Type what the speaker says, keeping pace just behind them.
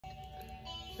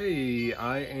Hey,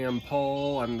 I am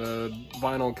Paul. I'm the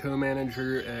vinyl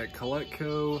co-manager at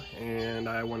CollectCo, and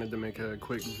I wanted to make a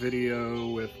quick video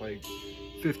with like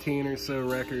 15 or so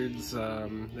records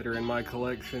that are in my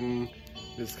collection.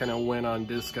 Just kind of went on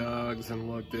Discogs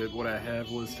and looked at what I have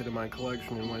listed in my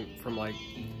collection and went from like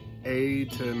A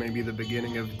to maybe the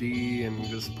beginning of D and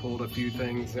just pulled a few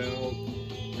things out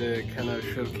that kind of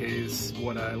showcase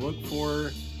what I look for.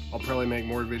 I'll probably make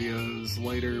more videos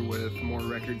later with more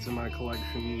records in my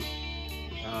collection.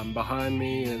 Behind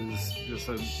me is just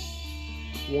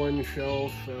one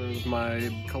shelf of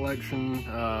my collection.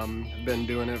 I've been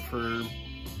doing it for a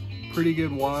pretty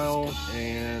good while,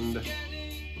 and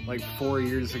like 4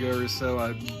 years ago or so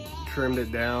I trimmed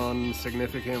it down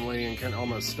significantly and kind of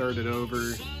almost started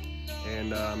over,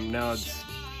 and now it's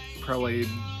probably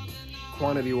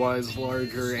quantity-wise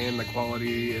larger and the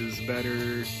quality is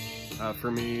better.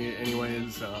 For me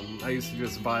anyways. I used to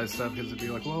just buy stuff because it'd be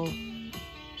like, well,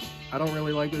 I don't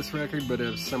really like this record, but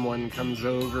if someone comes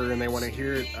over and they want to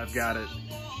hear it, I've got it.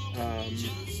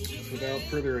 Without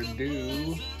further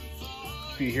ado,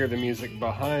 if you hear the music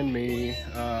behind me,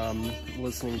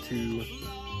 listening to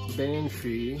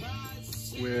Banshee,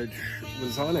 which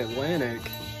was on Atlantic.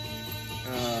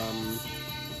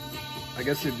 I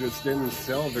guess it just didn't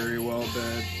sell very well,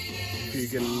 but if you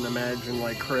can imagine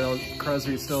like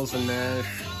Crosby, Stills and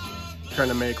Nash trying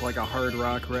to make like a hard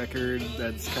rock record,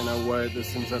 that's kind of what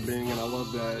this ends up being, and I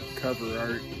love that cover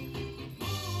art.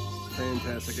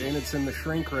 Fantastic. And it's in the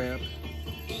shrink wrap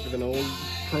with an old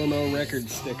promo record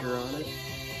sticker on it.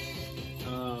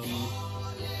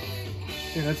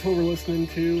 Yeah, that's what we're listening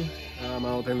to. I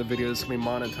don't think the video is going to be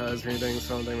monetized or anything,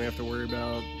 so I don't think we have to worry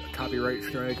about a copyright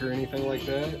strike or anything like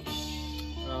that.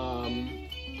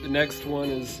 The next one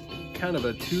is kind of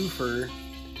a twofer,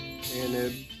 and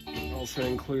it also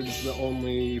includes the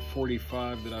only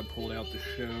 45 that I pulled out to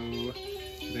show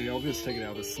today. I'll just take it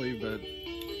out of the sleeve, but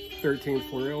 13th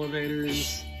Floor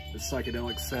Elevators, the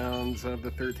psychedelic sounds of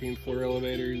the 13th Floor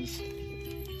Elevators.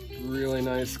 Really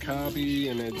nice copy,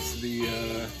 and it's the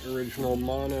original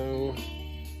mono.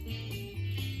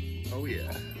 Oh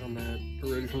yeah, on that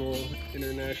original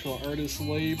international artist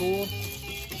label.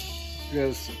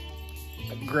 Just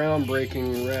a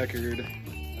groundbreaking record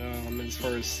as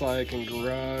far as Psych and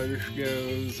garage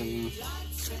goes, and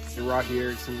Rocky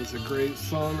Erickson was a great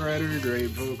songwriter,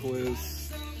 great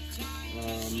vocalist.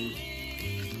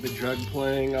 The jug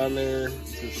playing on there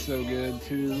is just so good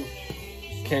too.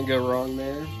 Can't go wrong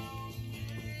there.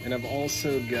 And I've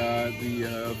also got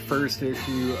the first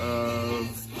issue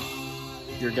of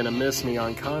You're Gonna Miss Me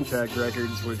on Contact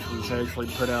Records, which was actually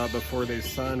put out before they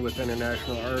signed with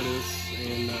international artists,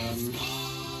 and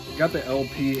got the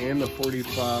LP and the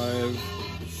 45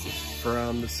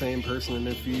 from the same person. And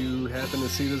if you happen to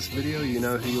see this video, you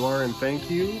know who you are, and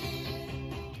thank you.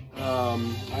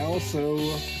 I also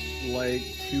like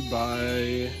to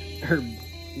buy or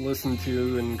listen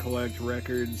to and collect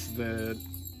records that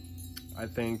I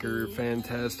think are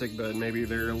fantastic, but maybe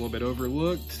they're a little bit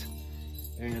overlooked,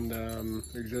 and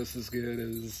they're just as good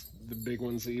as the big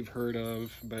ones that you've heard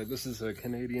of. But this is a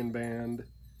Canadian band,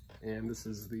 and this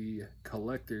is the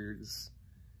Collectors.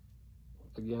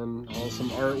 Again, awesome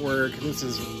artwork. This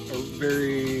is a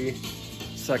very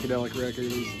psychedelic record.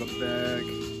 This is the back,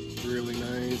 really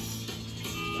nice.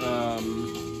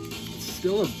 It's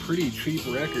still a pretty cheap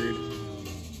record.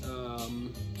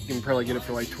 You can probably get it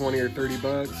for like 20 or 30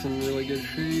 bucks in really good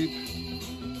shape.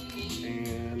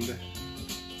 And let's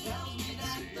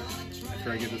see,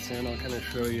 after I get this in, I'll kind of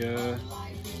show you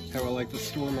how I like to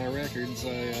store my records.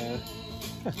 I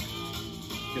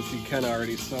guess you kind of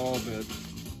already saw, but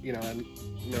you know, I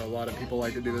know a lot of people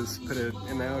like to do this, put it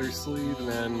in the outer sleeve and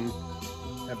then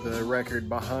have the record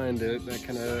behind it. That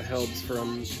kind of helps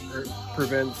from, or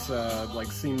prevents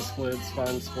like seam splits,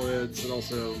 spine splits. It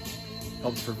also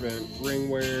helps prevent ring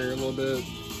wear a little bit.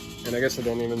 And I guess I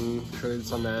don't even show you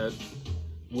this on that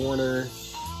Warner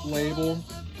label.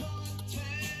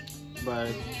 But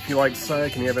if you like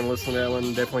Psych and you haven't listened to that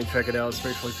one, definitely check it out,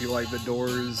 especially if you like the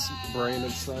Doors brand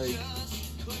of Psych.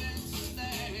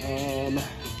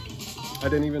 I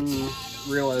didn't even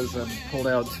realize I pulled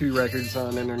out 2 records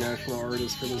on international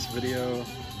artists for this video.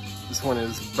 This one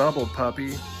is Bubble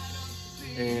Puppy,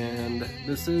 and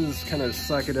this is kind of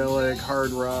psychedelic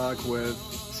hard rock with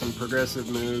some progressive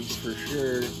moves for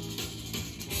sure.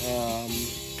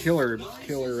 Killer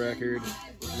record.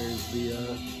 There's the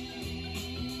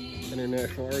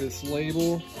international artist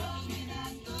label.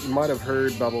 You might have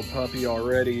heard Bubble Puppy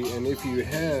already, and if you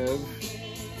have,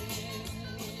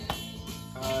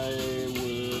 I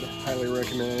would highly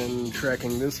recommend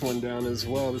tracking this one down as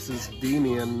well. This is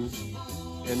Demian,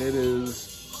 and it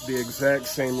is the exact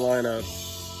same lineup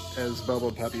as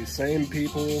Bubble Puppy. Same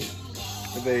people.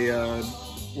 They,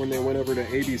 when they went over to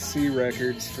ABC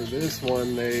Records for this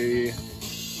one, they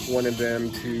wanted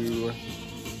them to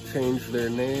change their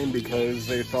name because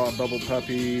they thought Bubble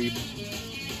Puppy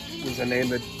was a name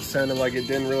that sounded like it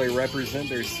didn't really represent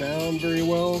their sound very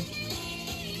well.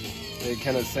 It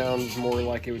kind of sounds more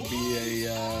like it would be a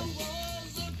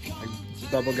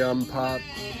bubblegum pop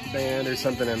band or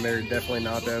something, and they're definitely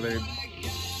not that. They're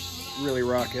really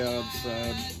rock out.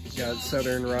 Got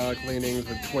southern rock leanings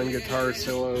with twin guitar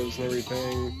solos and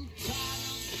everything.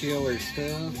 Killer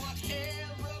stuff.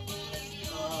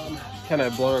 Kind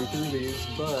of blowing through these,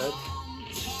 but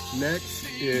next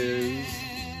is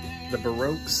the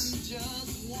Baroques.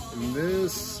 And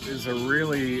this is a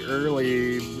really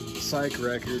early Psych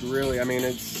record, really. I mean,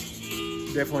 it's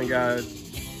definitely got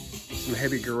some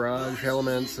heavy garage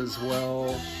elements as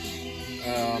well.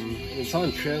 It's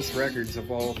on Chess Records of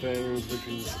all things, which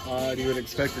is odd. You would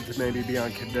expect it to maybe be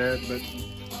on Cadet, but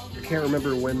I can't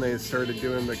remember when they started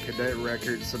doing the Cadet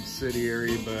Records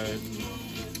subsidiary, but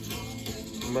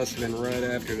it must have been right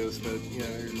after this. But yeah,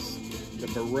 there's the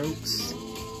Baroques.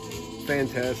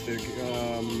 Fantastic.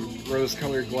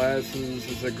 Rose-Colored Glasses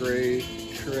is a great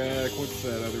track. What's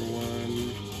that other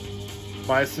one?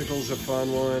 Bicycle's a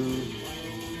fun one.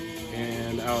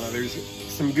 And I don't know, there's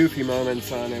some goofy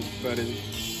moments on it, but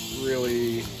it's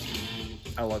really,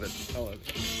 I love it. I love it.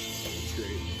 It's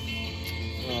great.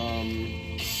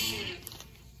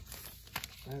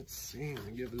 Let's see, let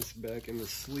me get this back in the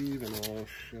sleeve and I'll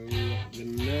show you the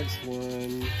next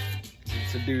one.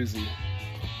 It's a doozy.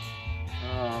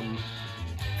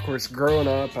 Of course, growing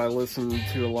up, I listened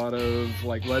to a lot of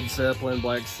like Led Zeppelin,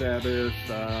 Black Sabbath,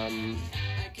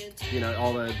 you know,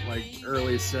 all that like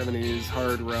early 70s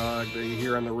hard rock that you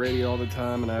hear on the radio all the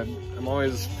time, and I'm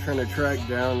always trying to track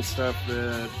down stuff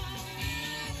that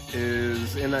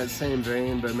is in that same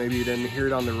vein, but maybe you didn't hear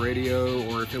it on the radio,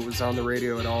 or if it was on the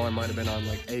radio at all, it might have been on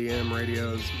like AM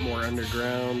radios, more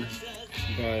underground.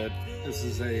 But this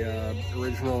is a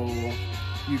original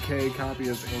UK copy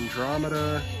of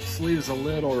Andromeda. Sleeve's a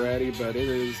little ratty, but it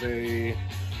is a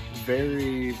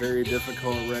very, very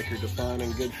difficult record to find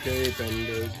in good shape, and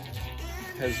it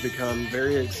has become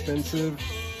very expensive.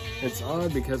 It's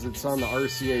odd because it's on the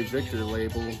RCA Victor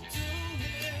label.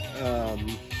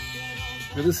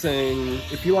 But this thing,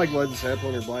 if you like Led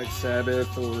Zeppelin or Black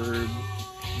Sabbath or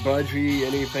Budgie,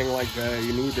 anything like that,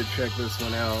 you need to check this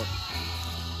one out.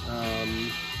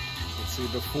 Let's see,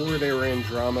 before they were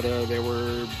Andromeda, they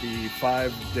were the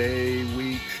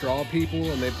 5-day-week Straw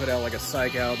People, and they put out like a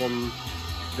Psych album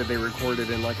that they recorded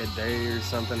in like a day or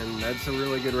something, and that's a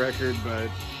really good record. But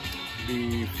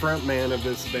the frontman of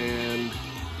this band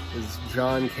is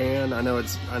John Cann. I know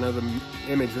the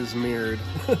image is mirrored,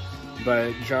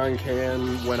 but John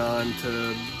Cann went on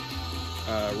to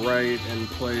write and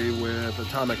play with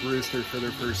Atomic Rooster for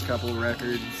their first couple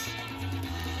records.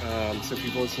 So if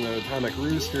you've listened to Atomic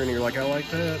Rooster and you're like, I like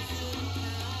that,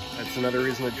 that's another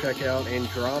reason to check out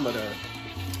Andromeda.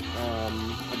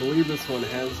 I believe this one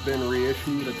has been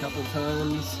reissued a couple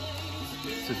times,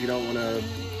 so if you don't want to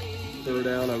throw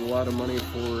down a lot of money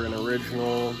for an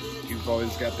original, you've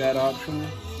always got that option.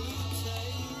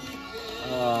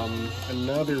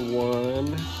 Another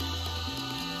one,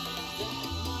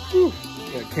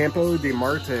 yeah, Campo di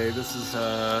Marte. This is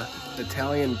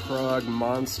Italian prog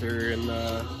monster, and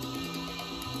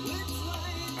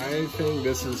I think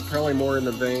this is probably more in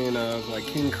the vein of like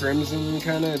King Crimson,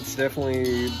 kind of. It's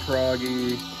definitely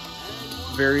proggy,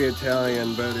 very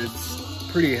Italian, but it's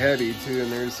pretty heavy too,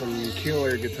 and there's some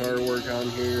killer guitar work on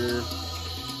here.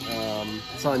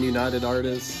 It's on United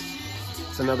Artists.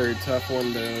 It's another tough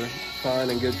one to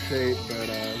find in good shape, but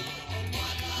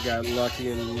got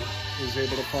lucky and was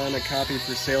able to find a copy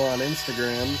for sale on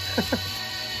Instagram.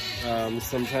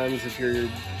 Sometimes if you're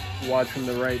watching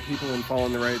the right people and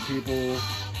following the right people,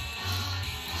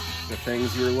 the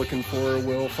things you're looking for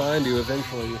will find you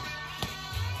eventually.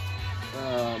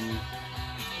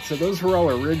 So those were all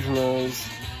originals.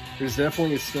 There's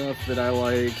definitely stuff that I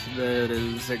like that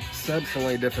is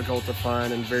exceptionally difficult to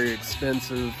find and very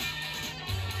expensive,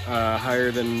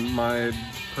 higher than my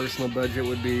personal budget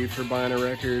would be for buying a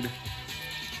record.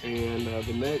 And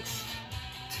the next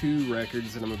two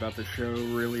records that I'm about to show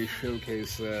really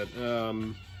showcase that.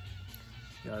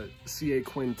 CA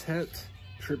Quintet,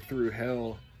 Trip Through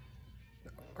Hell.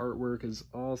 The artwork is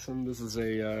awesome. This is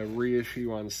a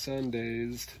reissue on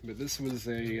Sundays, but this was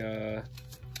a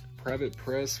private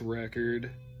press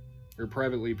record, or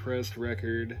privately pressed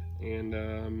record, and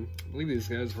I believe these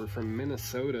guys were from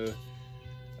Minnesota.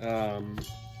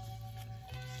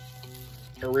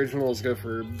 Originals go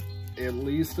for at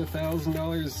least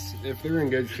 $1,000. If they're in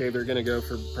good shape, they're gonna go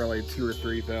for probably $2,000 or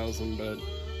 $3,000, but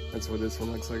that's what this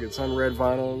one looks like. It's on red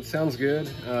vinyl. It sounds good.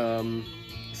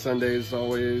 Sundays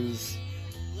always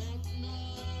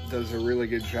does a really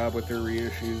good job with their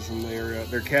reissues, and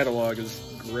their catalog is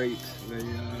great. They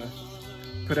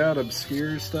put out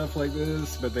obscure stuff like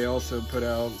this, but they also put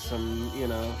out some, you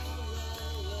know,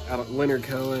 out of Leonard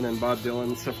Cohen and Bob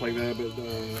Dylan, stuff like that, but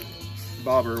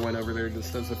Bobber went over there,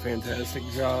 just does a fantastic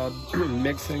job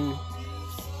mixing,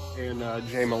 and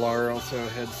Jay Millar also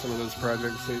had some of those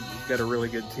projects. They've got a really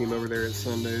good team over there at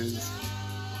Sundays.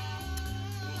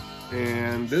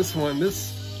 And this one,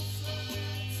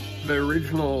 the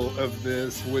original of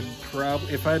this would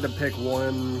probably, if I had to pick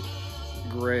one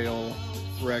grail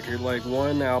record, like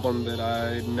one album that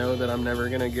I know that I'm never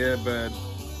gonna get, but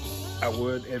I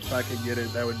would, if I could get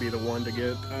it, that would be the one to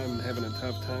get. I'm having a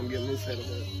tough time getting this out of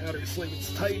the outer sleeve.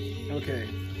 It's tight. Okay.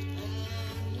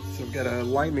 So I've got a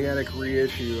Light in the Attic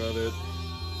reissue of it.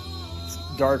 It's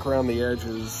dark around the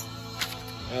edges.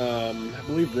 I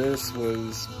believe this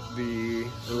was the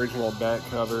original back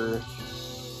cover,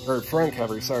 or front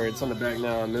cover, sorry, it's on the back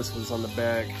now, and this was on the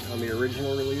back on the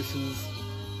original releases.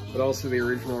 But also the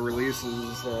original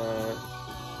releases,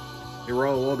 they were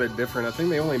all a little bit different. I think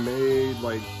they only made,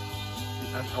 like,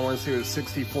 I want to say it was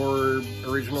 64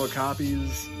 original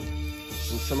copies,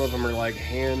 and some of them are like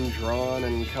hand-drawn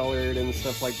and colored and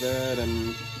stuff like that,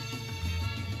 and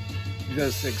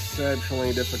just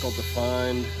exceptionally difficult to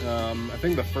find. I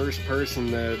think the first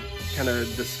person that kind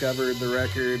of discovered the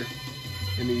record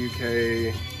in the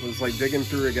UK was like digging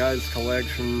through a guy's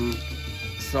collection,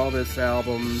 saw this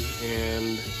album,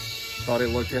 and thought it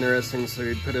looked interesting, so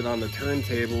he'd put it on the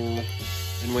turntable.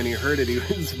 And when he heard it, he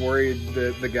was worried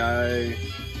that the guy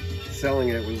selling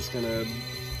it was gonna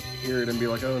hear it and be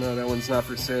like, oh no, that one's not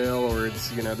for sale, or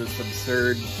it's, you know, this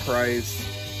absurd price.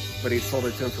 But he sold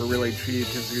it to him for really cheap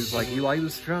because he was like, you like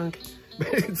this junk?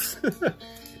 It's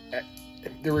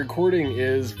the recording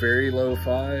is very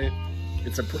lo-fi.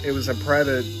 It was a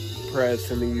private press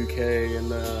in the UK,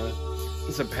 and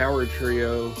it's a power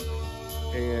trio,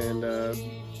 and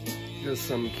just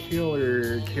some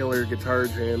killer guitar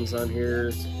jams on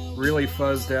here. Really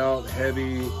fuzzed out,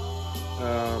 heavy,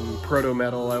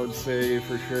 proto-metal, I would say,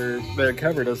 for sure. The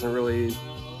cover doesn't really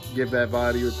give that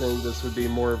vibe. You would think this would be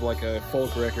more of like a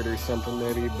folk record or something,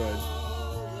 maybe, but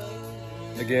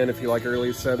again, if you like early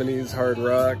 70s hard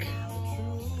rock,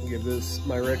 I'll give this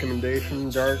my recommendation,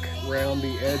 Dark Round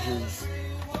the Edges.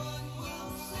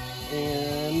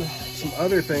 And some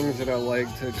other things that I like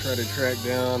to try to track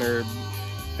down or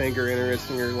think are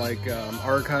interesting are like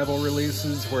archival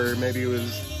releases where maybe it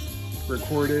was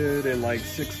recorded in like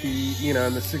 60, you know,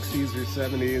 in the 60s or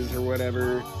 70s or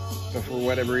whatever, but for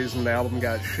whatever reason the album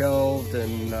got shelved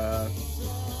and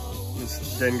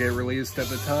just didn't get released at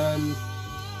the time.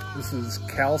 This is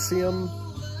Calcium.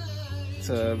 It's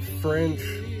a French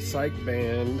psych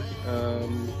band.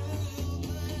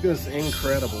 Just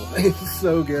incredible. It's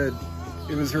so good.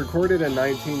 It was recorded in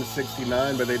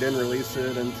 1969, but they didn't release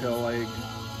it until like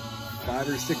 5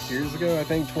 or 6 years ago, I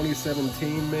think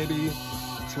 2017 maybe.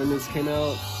 That's when this came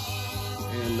out.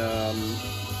 And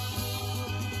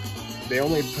they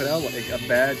only put out like a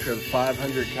batch of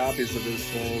 500 copies of this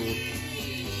thing.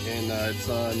 And it's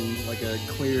on like a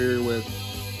clear with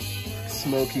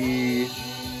smoky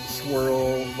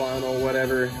swirl vinyl,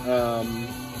 whatever.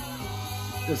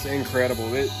 Just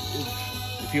incredible.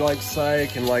 If you like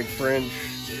Psych and like French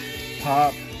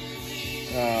pop,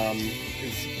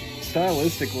 it's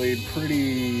stylistically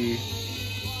pretty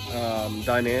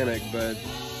dynamic, but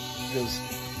just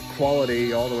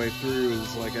quality all the way through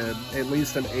is like at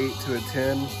least an 8 to a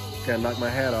 10. Kind of knock my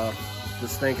hat off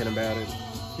just thinking about it.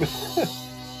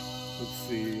 Let's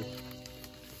see.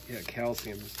 Yeah,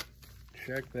 Calcium.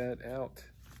 Check that out.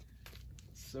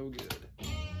 So good.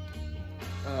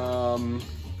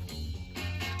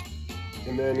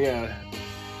 And then, yeah,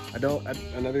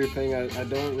 another thing, I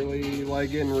don't really like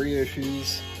getting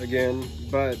reissues again,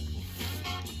 but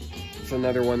it's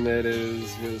another one that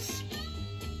is just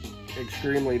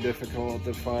extremely difficult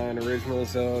to find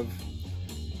originals of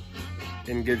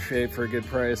in good shape for a good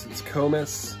price. It's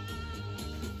Comus.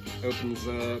 Opens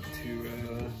up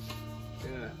to,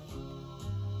 yeah,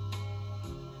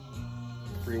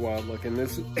 pretty wild looking.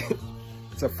 This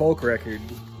it's a folk record,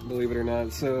 believe it or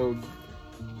not. So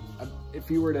if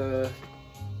you were to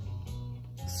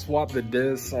swap the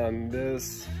discs on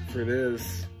this for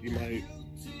this,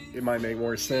 it might make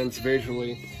more sense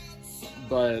visually,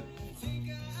 but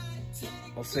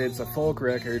I'll say it's a folk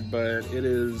record, but it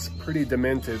is pretty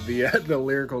demented. The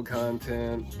lyrical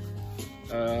content,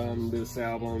 this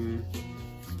album,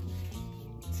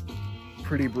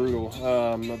 pretty brutal.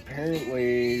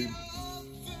 Apparently,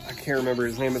 I can't remember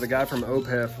his name, but the guy from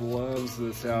Opeth loves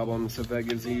this album, so if that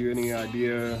gives you any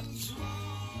idea,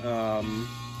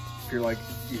 if you're like,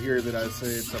 you hear that I say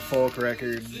it's a folk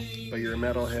record, but you're a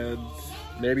metalhead,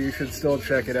 maybe you should still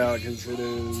check it out, because it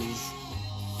is,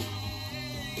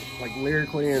 like,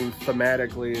 lyrically and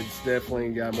thematically, it's definitely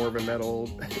got more of a metal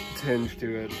tinge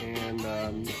to it,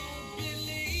 and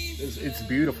it's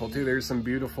beautiful too. There's some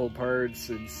beautiful parts.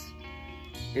 It's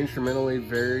instrumentally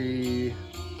very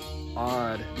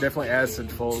odd, definitely acid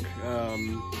folk. I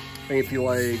think if you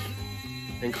like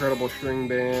Incredible String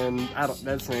Band, that's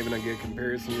not even a good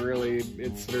comparison really.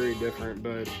 It's very different,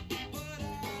 but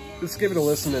just give it a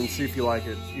listen and see if you like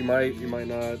it. You might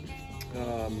not.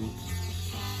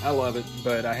 I love it,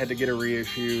 but I had to get a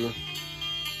reissue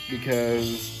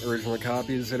because original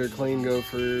copies that are clean go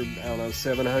for, I don't know,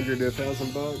 $700 to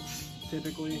 $1,000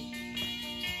 typically.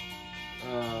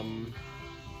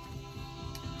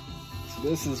 So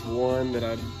this is one that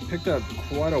I picked up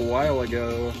quite a while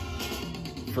ago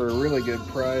for a really good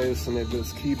price, and it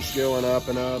just keeps going up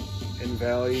and up in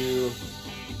value,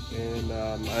 and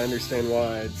I understand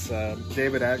why. It's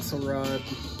David Axelrod,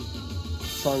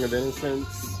 Song of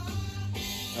Innocence.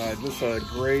 Just a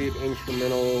great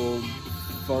instrumental,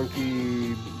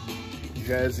 funky,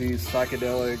 jazzy,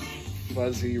 psychedelic,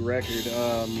 fuzzy record.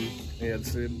 Yeah,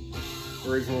 it's the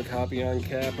original copy on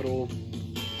Capitol.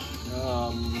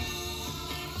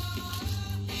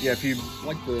 Yeah, if you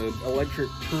like the electric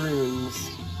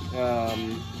prunes,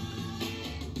 trying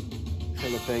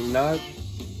to think, not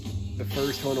the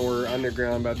first one or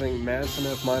Underground, but I think Mass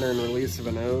Enough, Minor, and Release of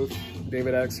an Oath,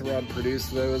 David Axelrod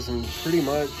produced those and pretty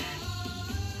much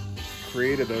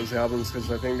created those albums,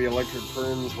 because I think the Electric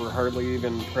Prunes were hardly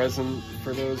even present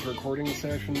for those recording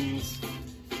sessions.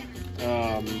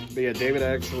 But yeah, David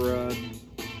Axelrod,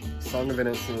 Song of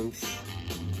Innocence,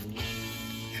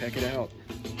 check it out,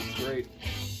 it's great.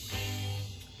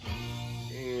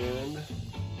 And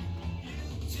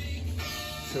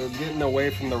so getting away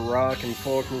from the rock and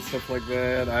folk and stuff like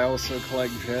that, I also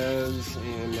collect jazz,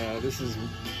 and this is,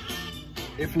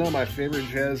 if not my favorite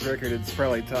jazz record, it's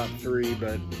probably top 3,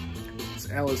 but it's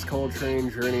Alice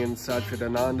Coltrane, Journey in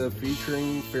Satchidananda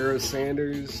featuring Pharoah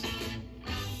Sanders.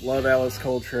 Love Alice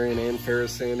Coltrane and Pharoah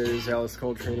Sanders. Alice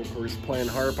Coltrane, of course, playing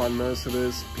harp on most of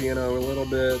this, piano a little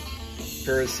bit.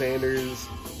 Pharoah Sanders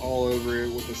all over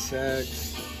it with the sax.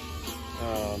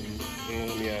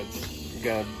 And yeah, you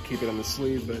gotta keep it on the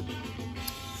sleeve, but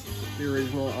the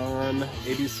original on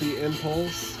ABC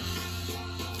Impulse.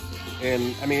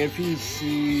 And I mean, if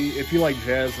you like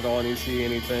jazz at all and you see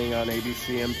anything on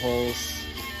ABC Impulse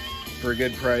for a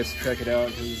good price, check it out,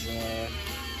 because the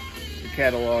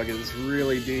catalog is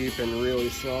really deep and really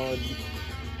solid.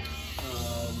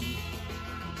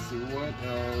 Let's see what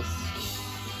else.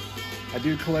 I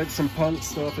do collect some punk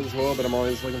stuff as well, but I'm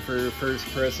always looking for first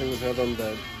pressings of them.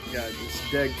 But yeah, just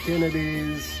Dead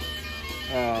Kennedys.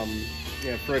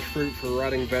 Yeah, Fresh Fruit for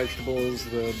Rotting Vegetables.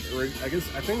 I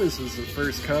think this was the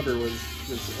first cover, was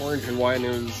this orange and white, and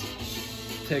it was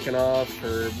taken off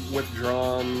or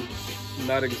withdrawn.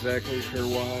 Not exactly sure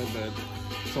why, but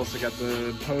it's also got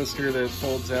the poster that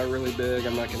folds out really big.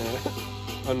 I'm not gonna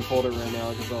unfold it right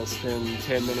now because I'll spend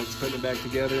 10 minutes putting it back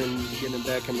together and getting it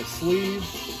back in the sleeve.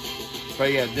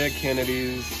 But yeah, Dead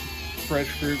Kennedys, Fresh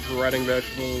Fruit for Rotting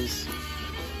Vegetables.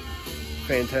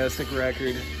 Fantastic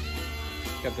record.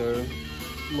 Got the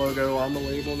logo on the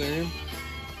label there.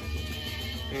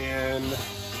 And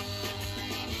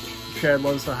Chad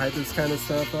loves to hype this kind of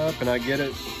stuff up, and I get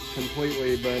it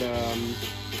completely, but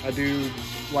I do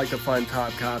like to find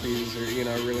top copies or, you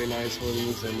know, really nice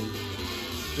ones, and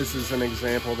this is an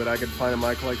example that I could find in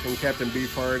my collection. Captain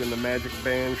Beefheart and the Magic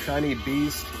Band, Shiny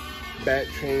Beast Bat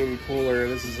Chain Cooler.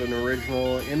 This is an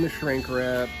original in the shrink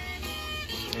wrap,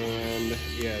 and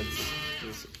yeah, it's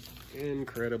just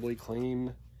incredibly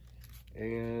clean.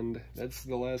 And that's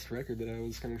the last record that I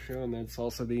was going to show, and that's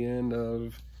also the end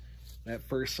of that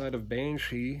first side of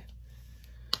Banshee.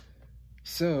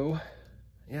 So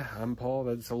yeah, I'm Paul.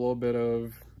 That's a little bit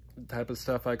of the type of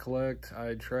stuff I collect.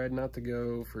 I tried not to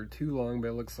go for too long, but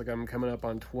it looks like I'm coming up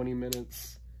on 20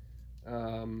 minutes.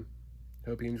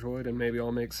 Hope you enjoyed, and maybe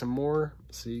I'll make some more.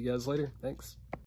 See you guys later. Thanks.